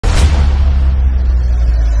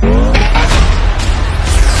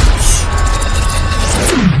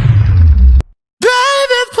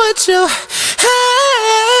put your hands.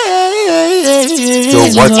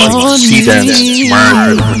 You're watching Zdance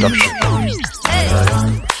Marathon Production.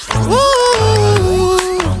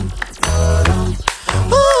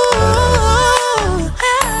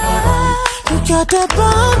 You got that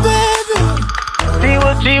bomb, baby.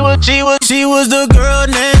 She was the girl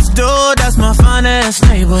next door, that's my fine-ass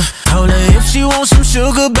neighbor. Told her if she wants some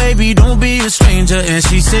sugar, baby, don't be a stranger. And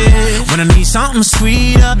she said, when I need something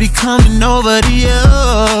sweet, I'll be coming over to you.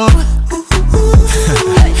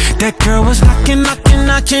 That girl was knocking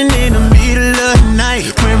in the middle of the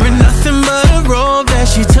night, wearing nothing but a robe that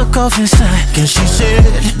she took off inside. And she said,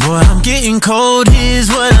 boy, I'm getting cold, here's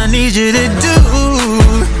what I need you to do.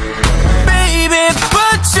 Baby,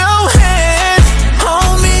 put your hands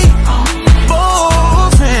on me,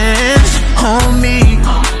 both hands on me.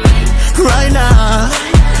 Right now,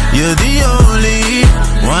 you're the only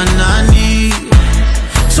one I need.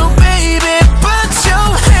 So baby, put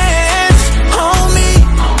your hands on me,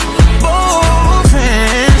 both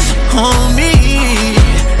hands on me.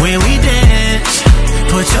 When we dance,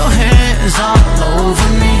 put your hands all over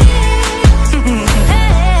me.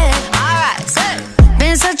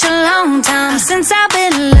 Been such a long time since I've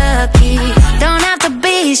been lucky. Don't have to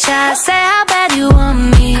be shy, say how bad you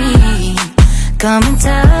want me. Come and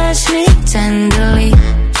touch me tenderly.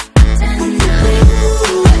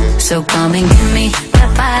 So come and give me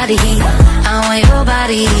that body heat. I want your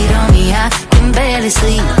body heat on me, I can barely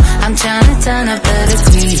sleep. I'm trying to turn up the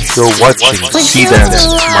degrees. You're watching Zdance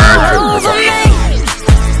Marathon Production.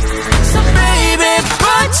 So baby,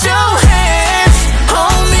 put your hands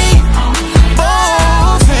on me,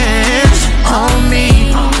 both hands on me.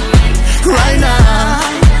 Right now,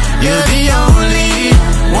 you're the only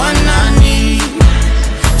one I need.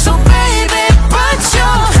 So baby, put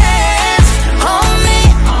your hands on me,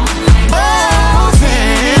 both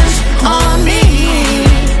hands on me.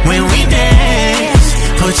 When we dance,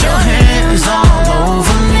 put your hands all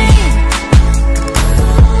over me.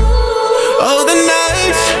 Oh, the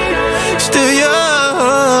night's still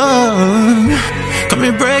young, come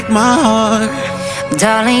and break my heart.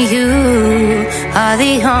 Darling, you are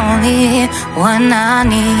the only one I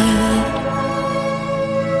need.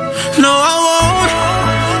 No, I won't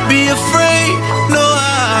be afraid. No,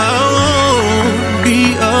 I won't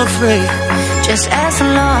be afraid. Just as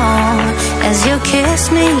long as you kiss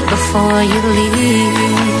me before you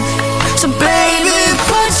leave. So baby,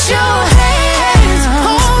 put your hands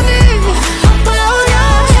on me, put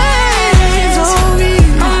your hands on me.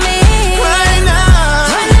 Right now,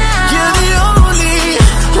 you're the only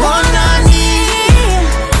one I need.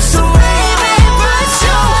 So baby, put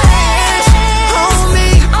your hands on me,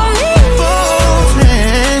 both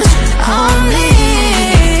hands on me.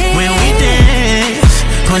 When we dance,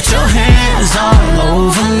 put your hands all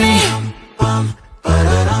over me.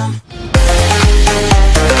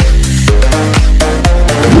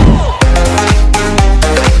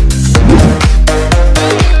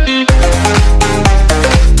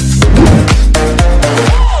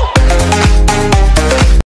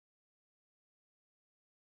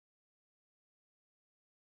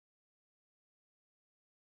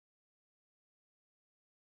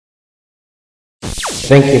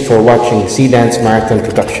 Thank you for watching Zdance Marathon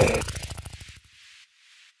Production.